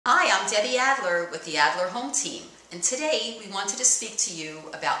I'm Debbie Adler with the Adler Home Team, and today we wanted to speak to you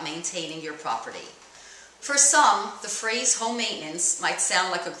about maintaining your property. For some, the phrase home maintenance might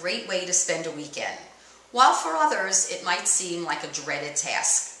sound like a great way to spend a weekend, while for others it might seem like a dreaded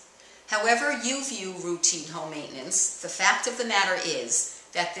task. However you view routine home maintenance, the fact of the matter is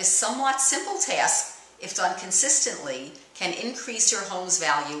that this somewhat simple task, if done consistently, can increase your home's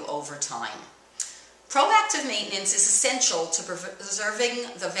value over time. Proactive maintenance is essential to preserving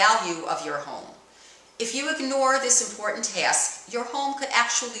the value of your home. If you ignore this important task, your home could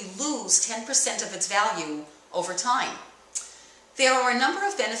actually lose 10% of its value over time. There are a number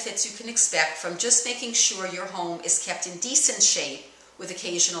of benefits you can expect from just making sure your home is kept in decent shape with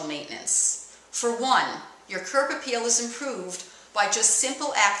occasional maintenance. For one, your curb appeal is improved by just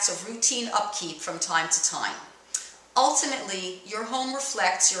simple acts of routine upkeep from time to time. Ultimately, your home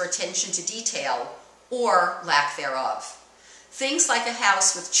reflects your attention to detail or lack thereof. Things like a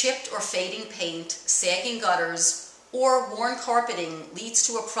house with chipped or fading paint, sagging gutters, or worn carpeting leads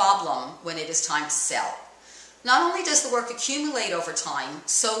to a problem when it is time to sell. Not only does the work accumulate over time,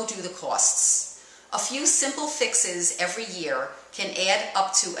 so do the costs. A few simple fixes every year can add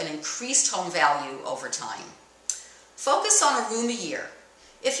up to an increased home value over time. Focus on a room a year.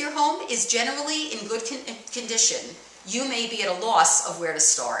 If your home is generally in good condition, you may be at a loss of where to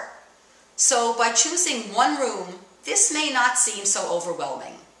start. So by choosing one room, this may not seem so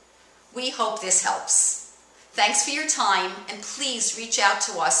overwhelming. We hope this helps. Thanks for your time, and please reach out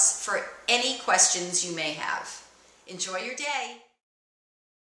to us for any questions you may have. Enjoy your day.